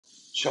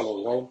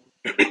Shalom.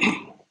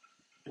 I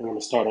want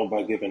to start off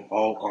by giving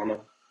all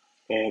honor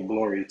and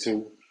glory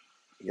to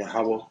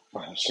Yahweh,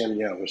 Bahashem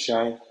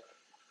Yahushai,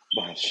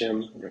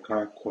 Bahashem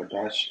Rekah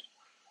Kodash.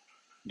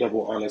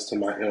 Double honors to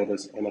my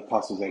elders and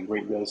apostles at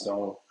Great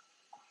Millstone.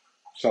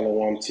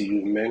 Shalom to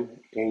you men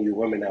and you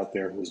women out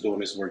there who's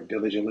doing this work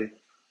diligently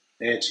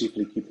and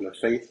chiefly keeping the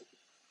faith,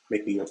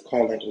 making your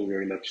calling and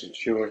your election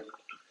sure.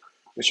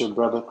 It's your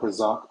brother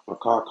Kazak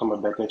Rekah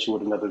coming back at you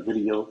with another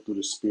video through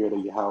the spirit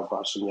of Yahweh,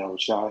 Bahashem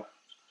Yahushai,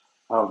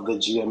 of the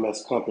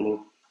GMS company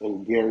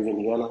in Gary,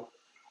 Indiana.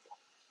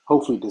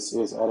 Hopefully this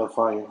is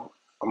edifying.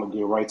 I'm going to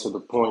get right to the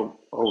point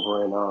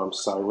over in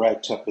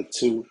Sirach chapter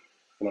 2, and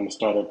I'm going to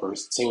start at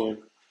verse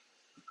 10.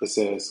 It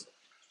says,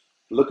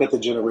 "Look at the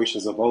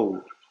generations of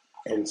old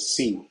and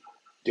see,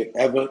 did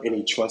ever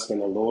any trust in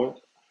the Lord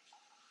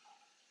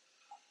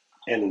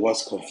and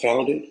was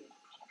confounded?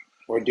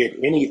 Or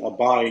did any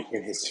abide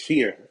in his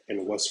fear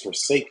and was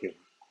forsaken?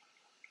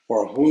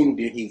 Or whom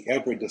did he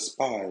ever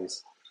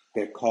despise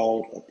that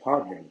called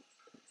upon him?"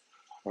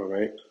 All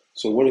right.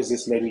 So what is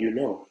this letting you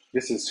know?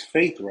 This is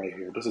faith right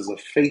here. This is a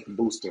faith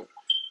booster,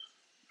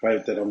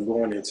 right, that I'm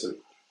going into,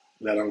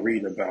 that I'm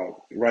reading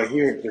about. Right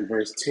here in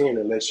verse 10,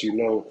 it lets you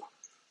know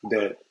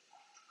that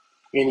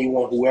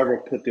anyone who ever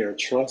put their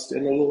trust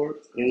in the Lord,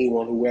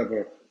 anyone who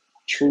ever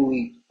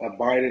truly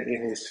abided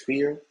in his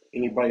fear,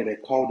 anybody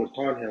that called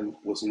upon him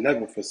was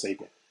never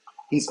forsaken.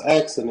 He's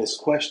asking this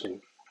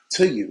question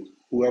to you,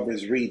 whoever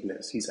is reading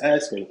this. He's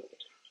asking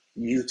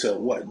you to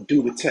what?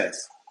 Do the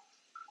test.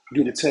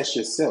 Do the test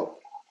yourself.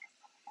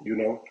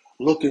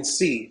 Look and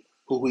see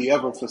who we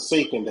ever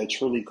forsaken that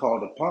truly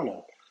called upon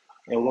him.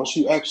 And once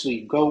you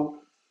actually go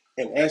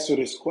and answer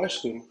this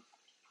question,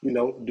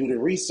 do the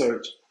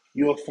research,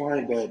 you'll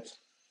find that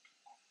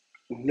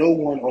no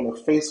one on the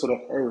face of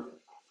the earth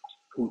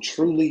who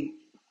truly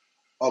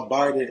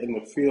abided in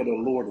the fear of the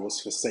Lord was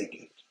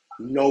forsaken.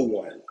 No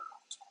one.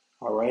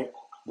 All right?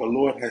 The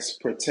Lord has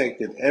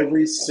protected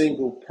every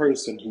single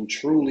person who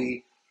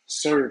truly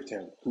served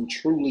him, who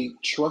truly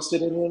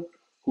trusted in him,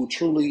 who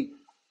truly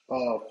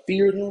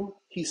feared him.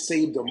 He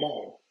saved them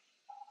all.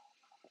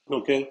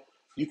 Okay?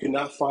 You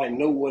cannot find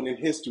no one in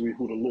history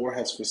who the Lord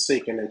has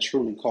forsaken and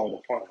truly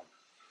called upon him.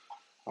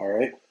 All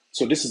right?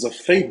 So this is a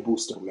faith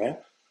booster, man.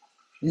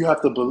 You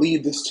have to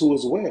believe this too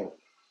as well.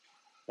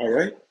 All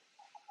right?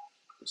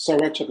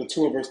 Sirach chapter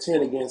 2 and verse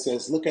 10 again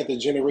says, "Look at the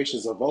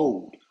generations of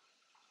old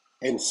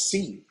and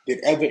see, did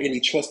ever any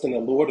trust in the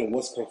Lord and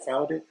was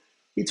confounded?"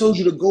 He told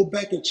you to go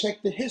back and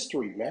check the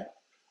history, man.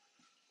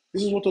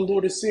 This is what the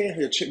Lord is saying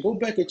here. Go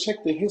back and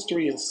check the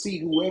history and see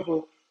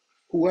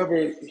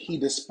whoever he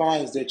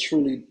despised that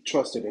truly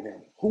trusted in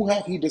him. Who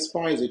have he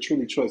despised that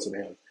truly trusted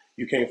in him?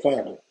 You can't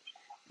find it.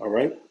 All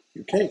right?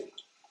 You can't.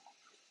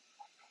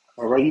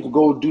 All right? You can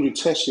go do the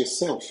test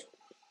yourself.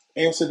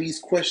 Answer these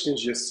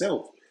questions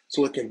yourself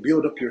so it can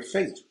build up your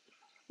faith.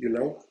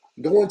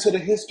 Go into the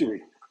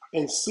history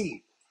and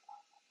see.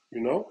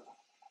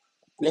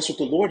 That's what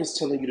the Lord is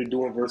telling you to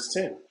do in verse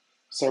 10.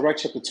 Sirach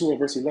chapter 2 and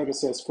verse 11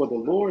 says, "For the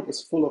Lord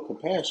is full of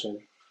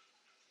compassion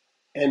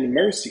and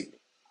mercy,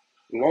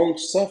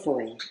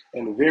 long-suffering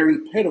and very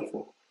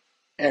pitiful,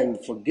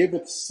 and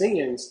forgiveth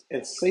sins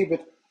and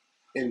saveth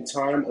in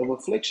time of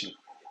affliction."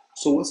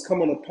 So what's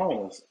coming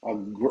upon us?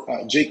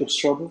 Jacob's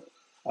trouble,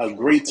 a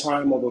great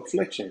time of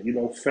affliction,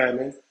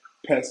 famine,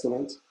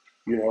 pestilence,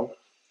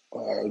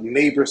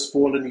 neighbors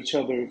spoiling each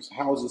other's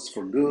houses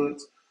for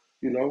goods.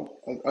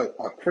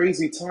 A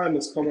crazy time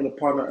is coming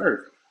upon the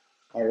earth.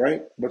 All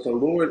right. But the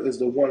Lord is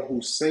the one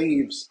who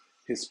saves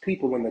his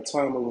people in the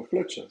time of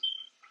affliction.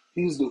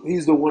 He's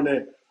the one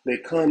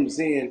that comes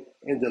in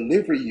and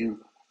deliver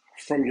you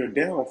from your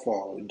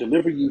downfall,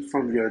 deliver you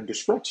from your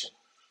destruction.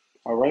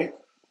 All right.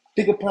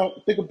 Think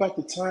about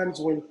the times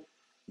when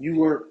you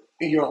were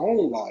in your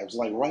own lives,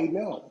 like right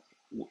now.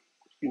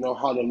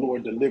 How the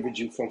Lord delivered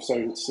you from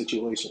certain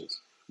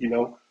situations.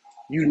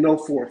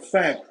 For a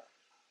fact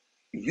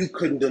you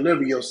couldn't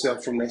deliver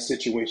yourself from that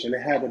situation.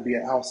 It had to be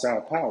an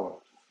outside power.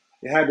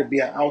 It had to be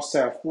an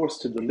outside force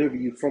to deliver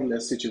you from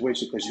that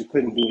situation because you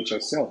couldn't do it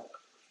yourself.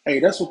 Hey,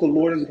 that's what the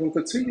Lord is going to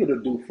continue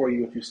to do for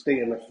you if you stay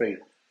in the faith,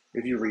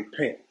 if you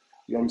repent,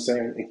 you know what I'm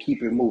saying, and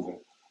keep it moving.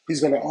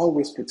 He's going to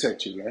always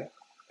protect you, man.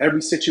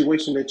 Every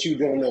situation that you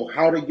don't know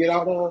how to get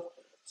out of,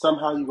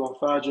 somehow you're going to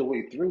find your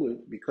way through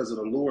it because of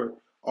the Lord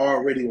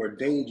already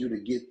ordained you to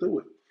get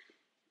through it.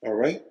 All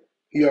right?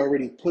 He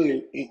already put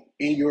it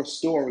in your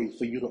story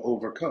for you to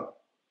overcome.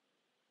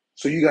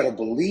 So you got to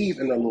believe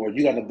in the Lord.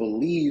 You got to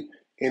believe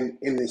in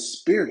this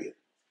spirit.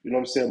 You know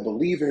what I'm saying?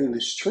 Believe in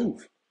this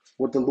truth,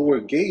 what the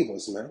Lord gave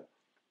us, man.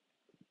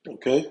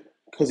 Okay?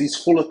 Because he's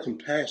full of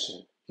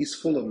compassion. He's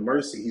full of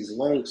mercy. He's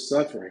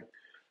long-suffering.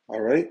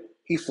 All right?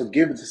 He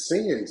forgives the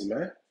sins,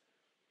 man.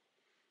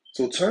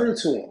 So turn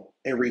to him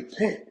and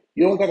repent.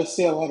 You don't got to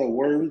say a lot of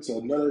words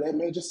or none of that,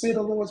 man. Just say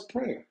the Lord's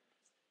Prayer.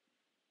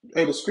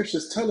 Hey, the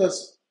scriptures tell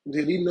us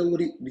that he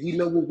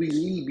know what we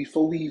need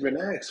before we even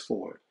ask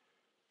for it.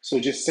 So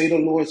just say the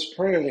Lord's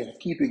Prayer and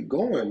keep it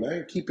going,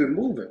 man. Keep it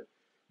moving.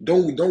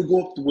 Don't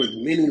go up with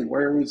many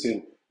words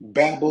and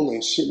babble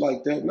and shit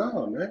like that.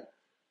 No, man.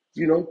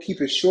 You know,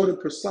 keep it short and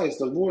precise.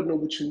 The Lord know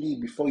what you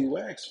need before you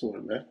ask for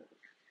it, man.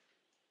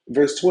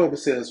 Verse 12, it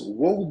says,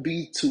 woe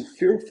be to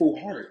fearful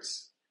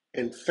hearts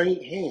and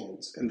faint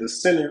hands and the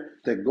sinner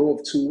that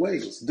goeth two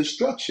ways.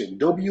 Destruction,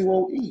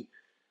 W-O-E,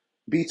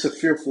 be to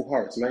fearful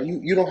hearts. Now,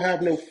 you don't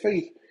have no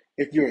faith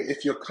if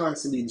you're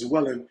constantly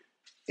dwelling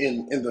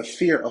in the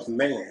fear of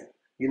man.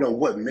 You know,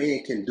 what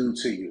man can do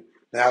to you.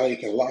 How they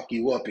can lock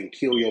you up and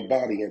kill your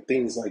body and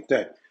things like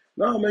that.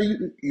 No,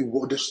 man,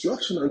 you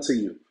destruction unto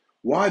you.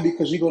 Why?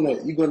 Because you're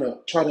gonna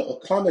try to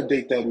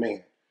accommodate that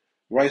man,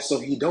 right? So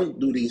he don't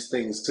do these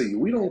things to you.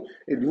 We don't.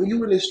 When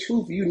you're in this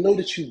truth, you know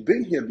that you've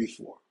been here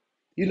before.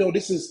 You know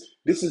this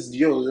is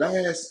your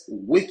last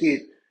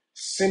wicked,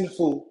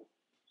 sinful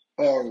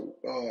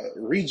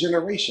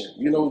regeneration.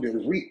 You know,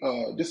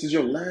 this is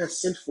your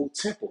last sinful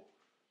temple.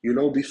 You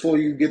know, before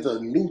you get the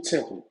new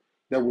temple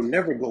that will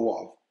never go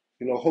off.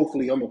 You know,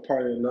 hopefully I'm a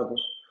part of that number.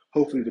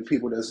 Hopefully the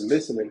people that's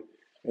listening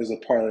is a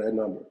part of that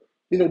number.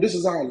 You know, this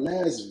is our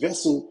last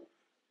vessel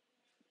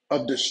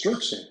of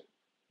destruction.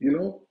 You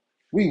know,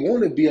 we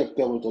want to be up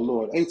there with the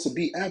Lord. And to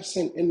be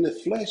absent in the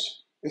flesh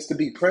is to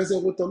be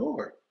present with the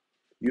Lord.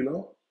 You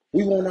know,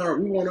 we want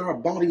our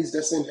bodies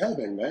that's in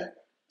heaven, man,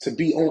 to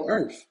be on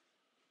earth.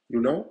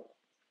 You know,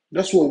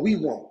 that's what we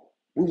want.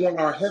 We want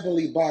our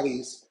heavenly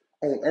bodies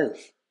on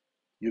earth.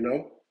 You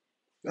know,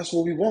 that's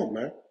what we want,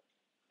 man.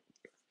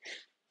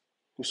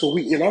 So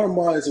we, in our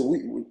minds,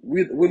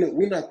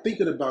 we're not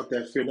thinking about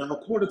that fear. Now,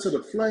 according to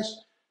the flesh,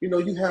 you know,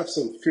 you have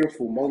some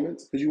fearful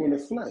moments because you're in the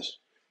flesh.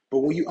 But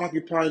when you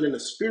occupy in the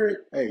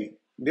spirit, hey,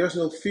 there's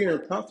no fear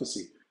in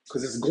prophecy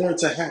because it's going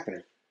to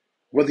happen.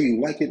 Whether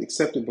you like it,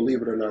 accept it,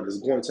 believe it or not, it's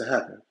going to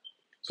happen.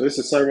 So this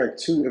is Sirach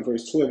 2 and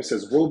verse 12. It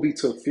says, woe be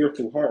to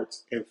fearful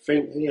hearts and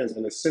faint hands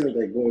and a sinner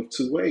that goeth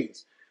two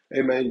ways.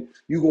 Amen.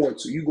 You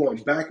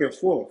going back and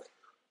forth,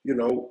 you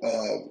know,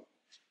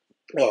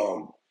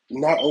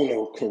 not on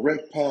the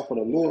correct path of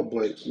the Lord,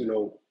 but you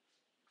know,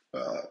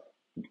 uh,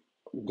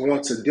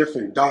 going to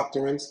different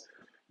doctrines,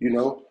 you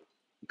know,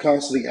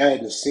 constantly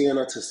adding sin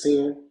unto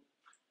sin.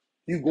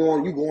 You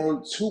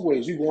going two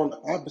ways. You going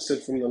the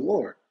opposite from the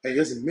Lord. And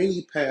there's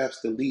many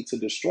paths that lead to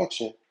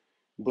destruction,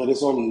 but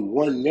it's only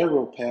one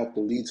narrow path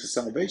that leads to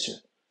salvation.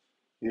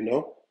 You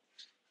know,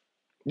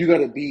 you got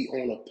to be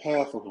on a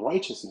path of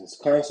righteousness,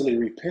 constantly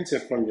repenting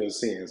from your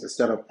sins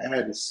instead of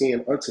adding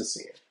sin unto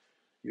sin.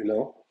 You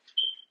know,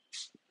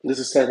 this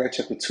is Sirach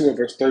chapter 2 and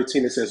verse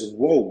 13. It says,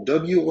 woe,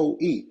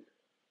 W-O-E,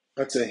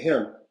 unto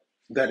him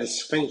that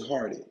is faint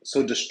hearted.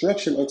 So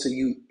destruction unto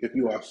you if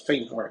you are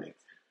faint hearted,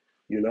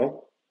 you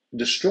know?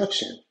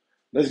 Destruction.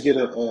 Let's get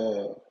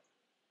the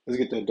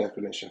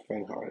definition,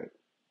 faint hearted.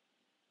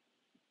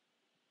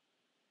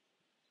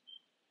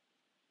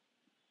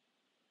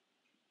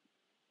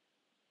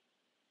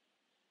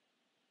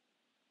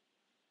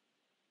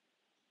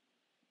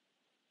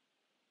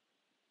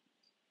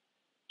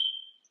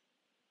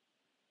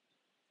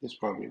 It's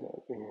probably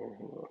not.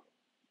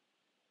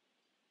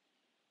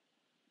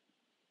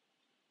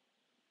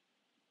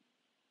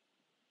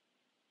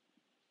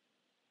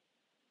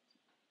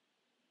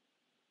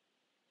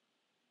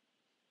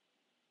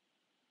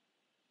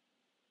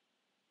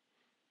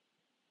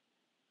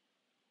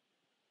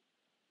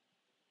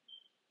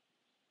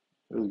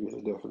 Let's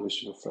get the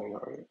definition of faint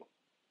hearted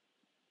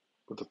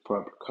with the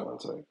proper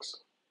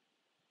context.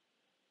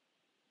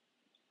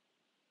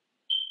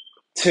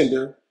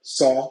 Tender,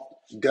 soft,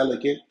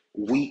 delicate,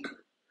 weak,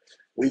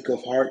 weak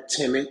of heart,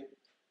 timid,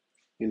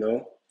 you know,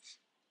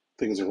 I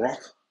think it's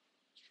wrath,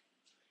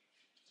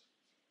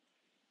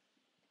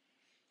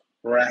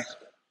 wrath,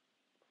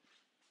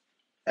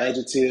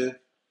 adjective,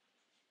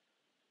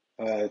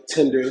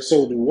 tender.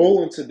 So the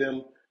woe unto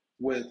them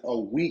with a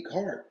weak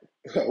heart,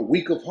 a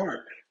weak of heart,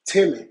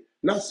 timid.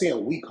 Not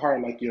saying weak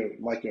heart like your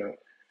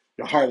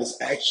heart is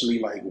actually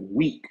like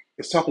weak.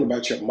 It's talking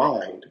about your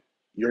mind.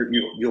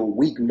 You're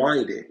weak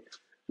minded,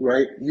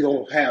 right? You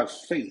don't have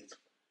faith.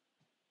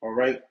 All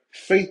right.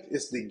 Faith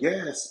is the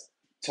gas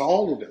to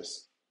all of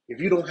this. If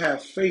you don't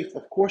have faith,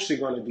 of course you're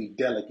going to be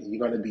delicate.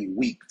 You're going to be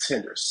weak,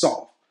 tender,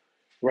 soft,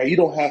 right? You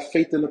don't have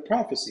faith in the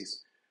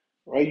prophecies.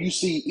 Right? You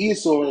see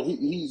Esau,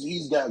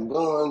 he's got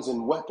guns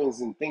and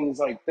weapons and things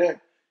like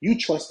that. You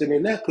trusting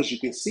in that because you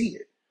can see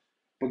it.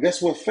 But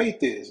guess what faith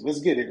is? Let's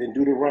get it in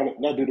Deuteronomy,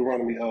 not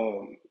Deuteronomy,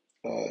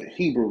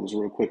 Hebrews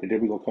real quick, and then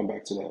we're gonna come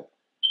back to that.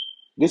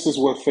 This is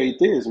what faith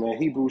is, man.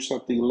 Hebrews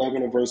chapter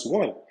 11 and verse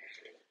 1.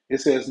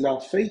 It says, now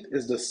faith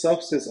is the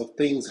substance of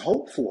things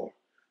hoped for,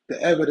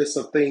 the evidence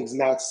of things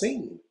not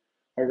seen.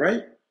 All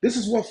right? This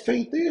is what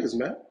faith is,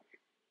 man.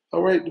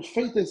 All right,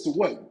 faith is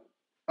what?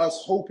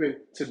 Us hoping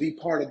to be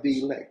part of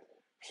the elect.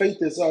 Faith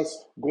is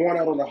us going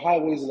out on the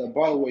highways and the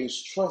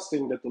byways,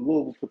 trusting that the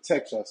Lord will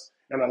protect us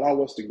and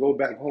allow us to go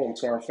back home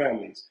to our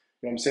families.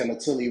 You know what I'm saying?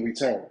 Until He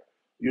return.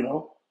 You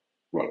know,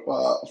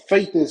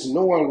 faith is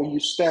knowing when you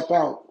step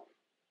out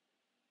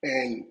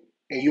and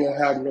you don't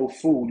have no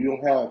food, you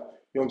don't have,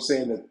 you know what I'm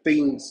saying, the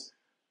things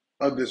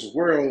of this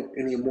world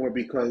anymore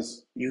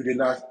because you did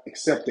not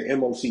accept the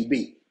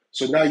MOTB.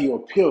 So now you're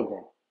a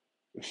pilgrim.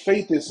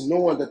 Faith is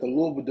knowing that the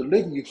Lord will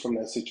deliver you from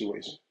that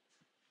situation.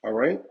 All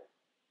right?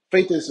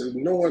 Faith is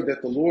knowing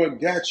that the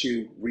Lord got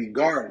you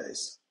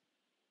regardless.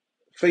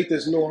 Faith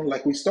is knowing,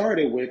 like we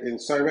started with in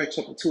Sirach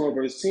chapter 2 and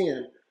verse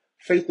 10,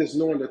 faith is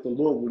knowing that the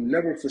Lord will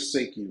never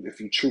forsake you if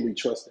you truly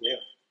trust in Him.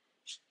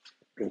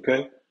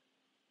 Okay?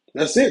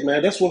 That's it,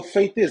 man. That's what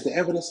faith is, the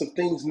evidence of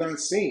things not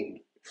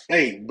seen.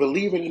 Hey,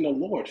 believing in the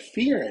Lord,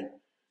 fearing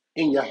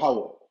in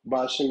Yahweh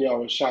by Hashem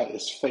Yahweh Shai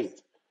is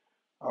faith.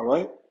 All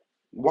right?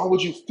 Why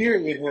would you fear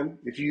in Him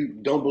if you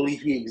don't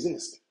believe He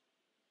exists?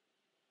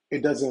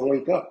 It doesn't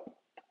link up.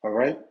 All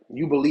right?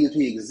 You believe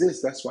He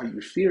exists, that's why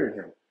you fear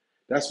Him.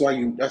 That's why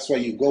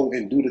you go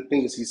and do the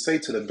things He say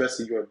to the best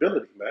of your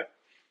ability, man.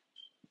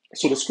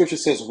 So the scripture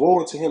says,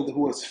 woe unto him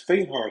who is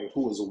faint-hearted,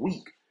 who is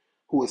weak,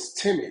 who is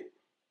timid.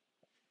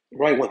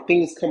 Right? When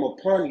things come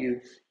upon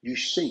you, you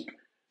shake,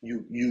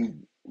 you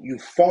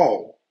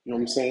fall. You know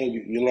what I'm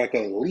saying? You're like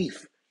a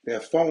leaf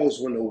that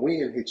falls when the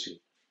wind hits you.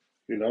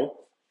 You know?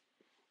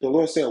 The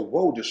Lord said,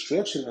 woe,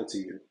 destruction unto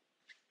you.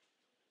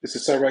 This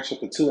is Sirach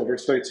chapter 2 and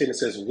verse 13. It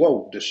says,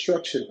 woe,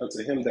 destruction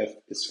unto him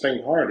that is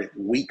faint-hearted,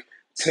 weak,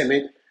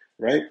 timid,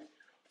 right?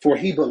 For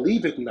he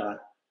believeth not,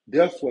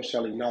 therefore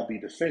shall he not be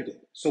defended.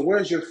 So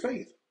where's your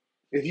faith?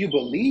 If you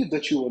believe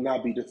that you will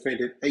not be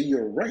defended, hey,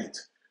 you're right.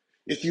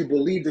 If you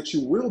believe that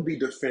you will be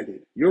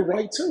defended, you're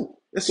right too.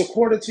 It's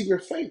according to your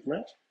faith,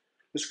 man.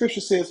 The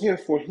scripture says here,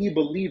 for he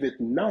believeth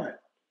not,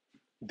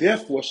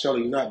 therefore shall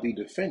he not be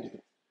defended.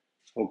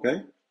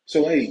 Okay?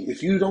 So, hey,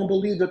 if you don't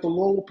believe that the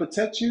Lord will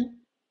protect you,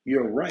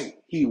 you're right.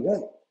 He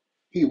won't.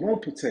 He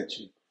won't protect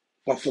you.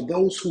 But for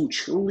those who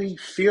truly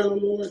fear the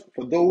Lord,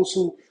 for those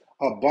who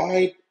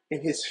abide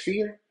in His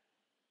fear,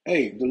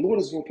 hey, the Lord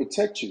is going to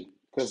protect you,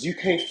 because you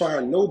can't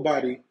find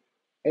nobody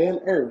on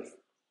earth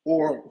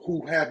or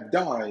who have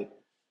died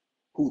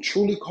who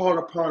truly called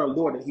upon the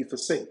Lord and He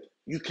forsake.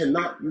 You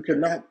cannot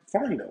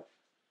find them.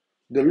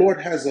 The Lord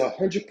has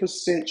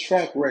 100%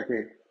 track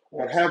record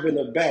on having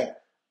the back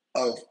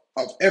of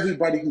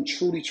everybody who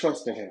truly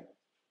trusts in Him.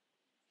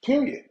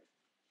 Period.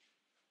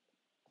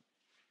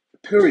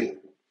 Period.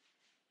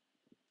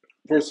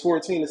 Verse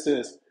 14, it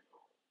says,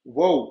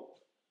 woe,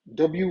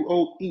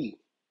 W-O-E,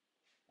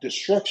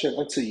 destruction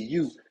unto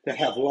you that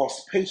have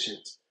lost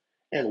patience.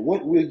 And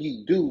what will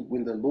ye do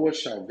when the Lord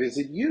shall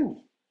visit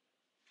you?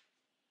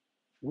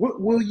 What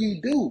will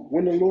ye do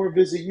when the Lord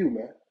visit you,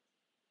 man?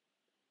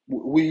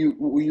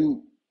 Will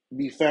you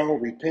be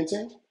found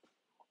repenting?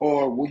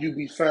 Or will you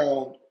be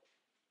found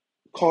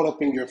caught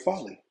up in your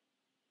folly?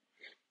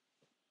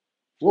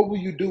 What will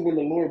you do when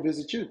the Lord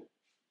visits you?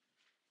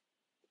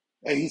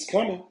 And He's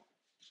coming.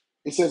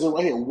 It says it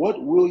right here.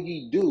 What will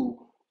ye do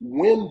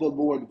when the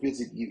Lord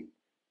visit you?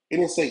 It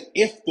didn't say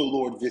if the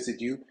Lord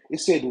visit you. It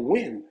said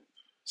when.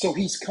 So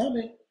He's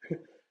coming.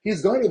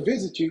 He's going to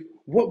visit you.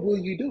 What will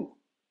you do?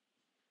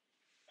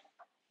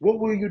 What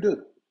will you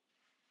do?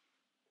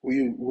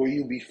 Will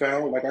you be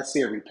found, like I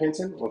said,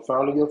 repentant or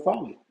found in your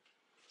folly?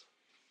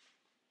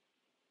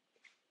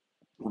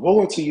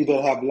 Woe unto you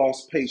that have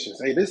lost patience.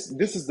 Hey, this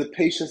is the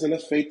patience and the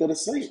faith of the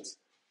saints,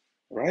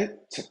 right?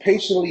 To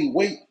patiently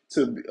wait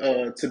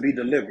to be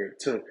delivered,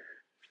 to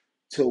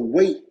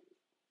wait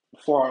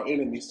for our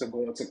enemies to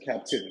go into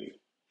captivity.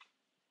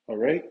 All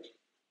right.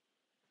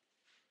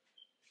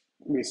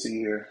 Let me see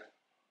here.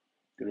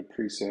 Get a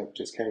precept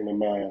just came to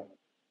mind.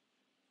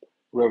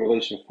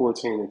 Revelation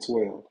 14 and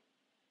 12.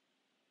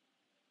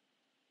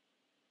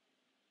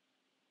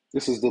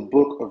 This is the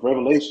book of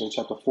Revelation,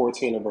 chapter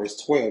 14 and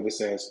verse 12. It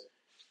says,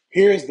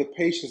 here is the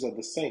patience of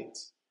the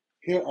saints.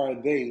 Here are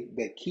they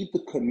that keep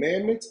the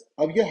commandments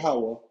of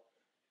Yahweh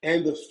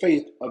and the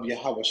faith of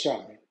Yahweh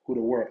Shai, who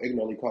the world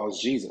ignorantly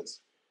calls Jesus.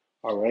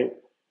 All right.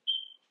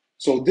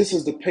 So this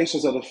is the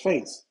patience of the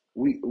saints.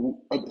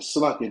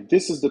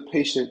 This is the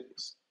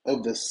patience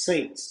of the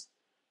saints,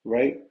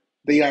 right?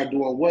 They are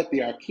doing what? They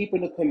are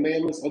keeping the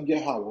commandments of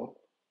Yahweh,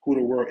 who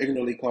the world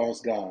ignorantly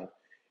calls God,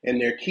 and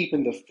they're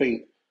keeping the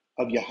faith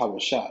of Yahweh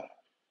Shai,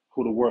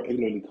 who the world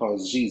ignorantly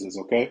calls Jesus.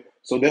 Okay,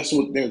 so that's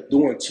what they're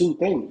doing. Two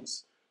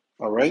things.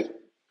 All right,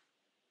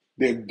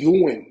 they're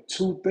doing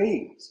two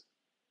things.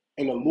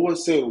 And the Lord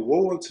said,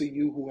 woe unto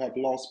you who have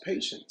lost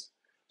patience.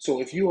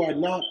 So if you are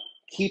not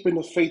keeping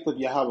the faith of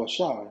Yahweh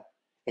Shai,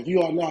 if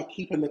you are not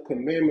keeping the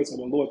commandments of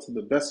the Lord to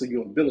the best of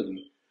your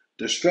ability,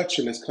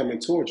 destruction is coming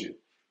towards you.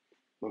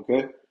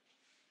 Okay?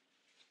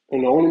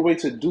 And the only way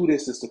to do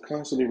this is to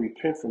constantly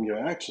repent from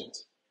your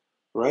actions.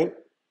 Right?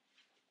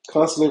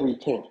 Constantly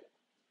repent.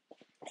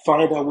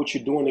 Find out what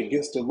you're doing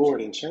against the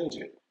Lord and change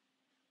it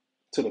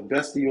to the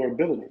best of your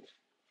ability.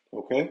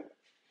 Okay?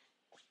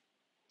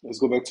 Let's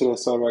go back to that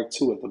Sirach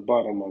 2 at the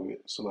bottom of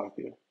it.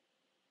 Salakia.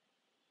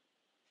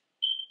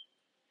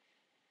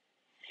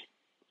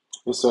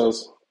 It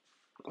says,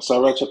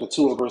 Sirach chapter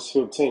 2 and verse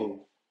 15.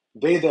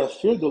 They that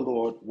fear the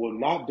Lord will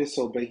not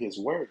disobey His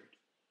word,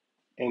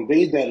 and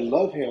they that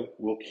love Him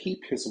will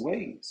keep His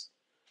ways.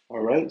 All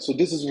right. So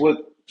this is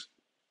what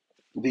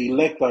the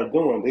elect are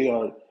doing.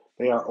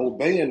 They are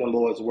obeying the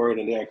Lord's word,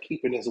 and they are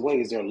keeping His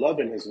ways. They're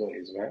loving His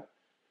ways, right?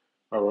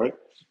 All right.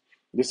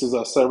 This is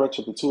Sirach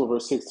chapter 2 and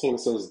verse 16. It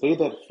says, they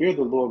that fear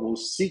the Lord will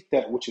seek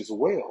that which is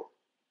well,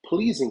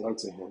 pleasing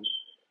unto him,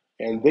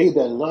 and they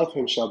that love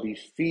him shall be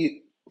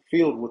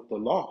filled with the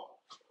law.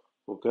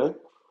 Okay?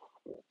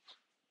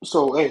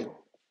 So, hey,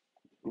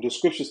 the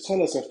scriptures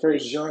tell us in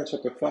First John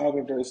chapter 5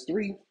 and verse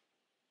 3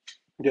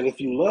 that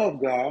if you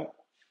love God,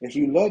 if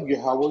you love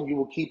Yahweh, you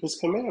will keep his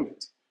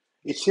commandments.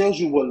 It tells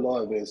you what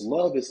love is.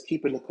 Love is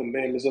keeping the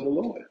commandments of the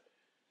Lord.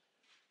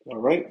 All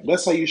right?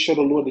 That's how you show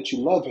the Lord that you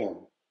love him.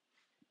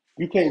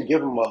 You can't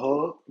give him a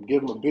hug,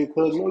 give him a big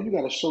hug. No, you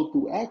got to show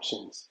through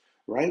actions,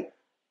 right?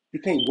 You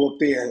can't go up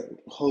there and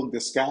hug the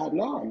sky.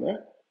 No, man.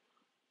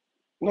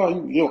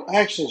 No, your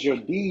actions, your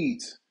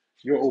deeds,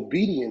 your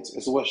obedience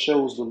is what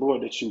shows the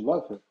Lord that you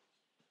love him,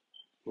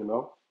 you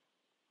know?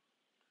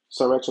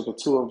 So, chapter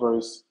 2 and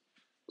verse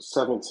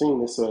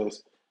 17, it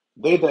says,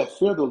 they that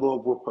fear the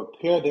Lord will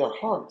prepare their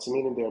hearts,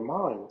 meaning their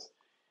minds,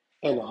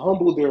 and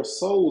humble their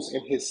souls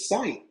in his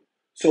sight.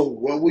 So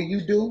what will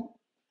you do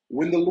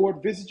when the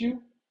Lord visits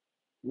you?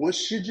 What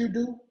should you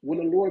do when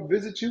the Lord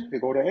visits you? Here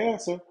go the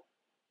answer.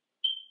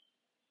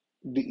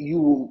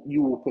 You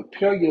will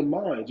prepare your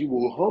mind. You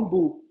will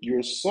humble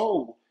your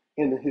soul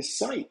in his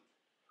sight.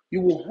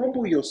 You will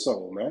humble your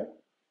soul, man.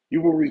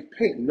 You will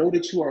repent. Know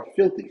that you are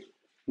filthy.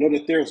 Know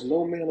that there is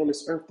no man on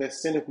this earth that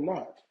sinneth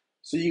not.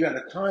 So you got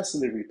to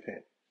constantly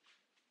repent.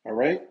 All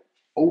right?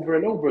 Over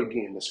and over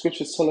again. The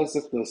scriptures tell us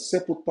that the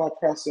simple thought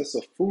process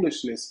of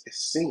foolishness is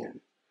sin.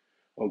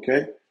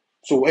 Okay?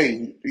 So,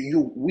 hey,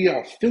 we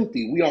are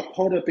filthy. We are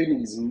caught up in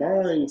these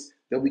minds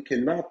that we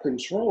cannot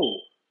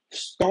control.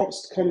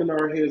 Thoughts come in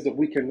our heads that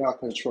we cannot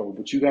control.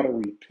 But you got to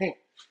repent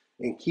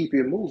and keep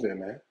it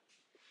moving, man.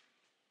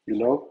 You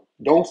know?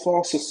 Don't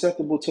fall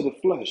susceptible to the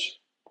flesh.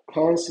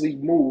 Constantly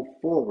move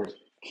forward,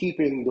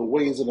 keeping the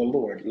ways of the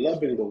Lord,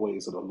 loving the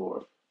ways of the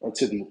Lord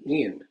until the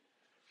end.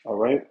 All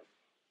right?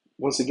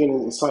 Once again,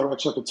 in Sirach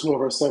chapter 2 and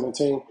verse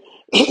 17,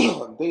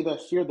 they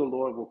that fear the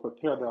Lord will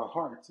prepare their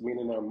hearts,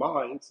 meaning their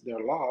minds, their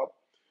law,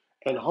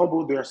 and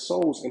humble their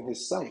souls in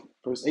his sight.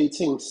 Verse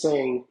 18,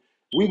 saying,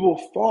 we will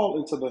fall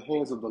into the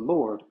hands of the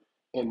Lord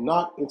and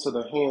not into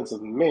the hands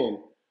of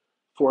men,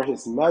 for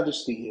his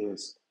majesty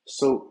is,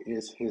 so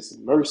is his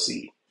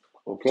mercy.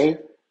 Okay?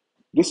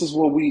 This is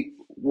what we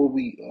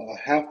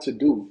have to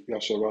do,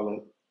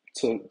 Yasharala,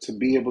 to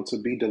be able to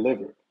be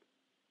delivered.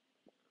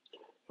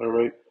 All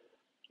right?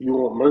 You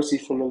want mercy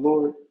from the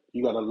Lord,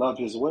 you got to love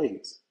his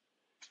ways.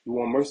 You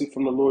want mercy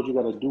from the Lord, you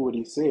got to do what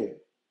he said.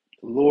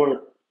 The Lord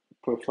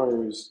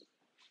prefers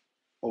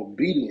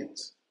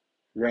obedience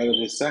rather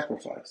than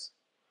sacrifice.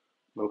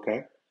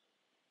 Okay?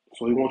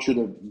 So he wants you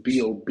to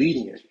be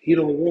obedient. He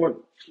don't want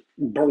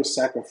burnt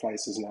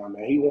sacrifices now,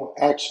 man. He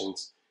wants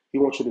actions. He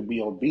wants you to be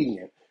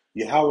obedient.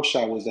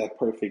 Yahushua was that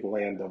perfect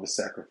lamb that was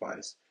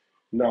sacrificed.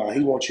 No,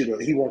 he wants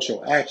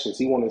your actions.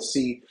 He wants to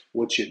see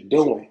what you're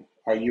doing.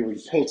 Are you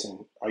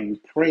repenting? Are you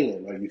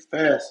praying? Are you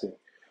fasting?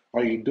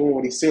 Are you doing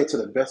what he said to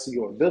the best of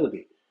your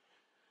ability?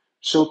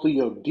 Show through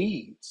your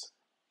deeds.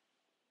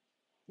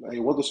 Like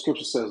what the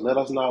scripture says, let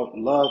us not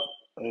love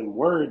in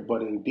word,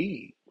 but in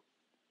deed.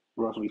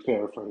 Roughly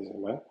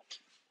paraphrasing, man.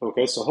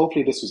 Okay, so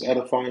hopefully this was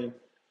edifying.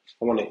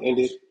 I want to end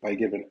it by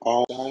giving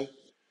all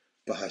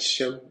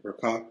Bahashem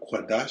Rakah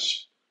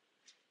Kwadash.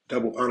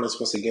 Double honors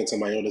once again to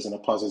my elders and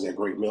apostles at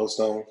Great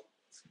Millstone.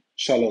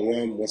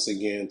 Shalom once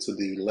again to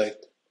the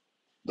elect.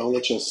 Don't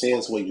let your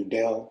sins weigh you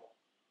down.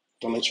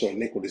 Don't let your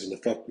iniquities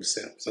lift up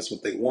yourselves. That's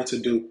what they want to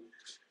do.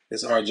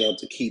 It's our job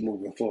to keep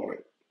moving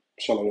forward.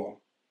 Shalom.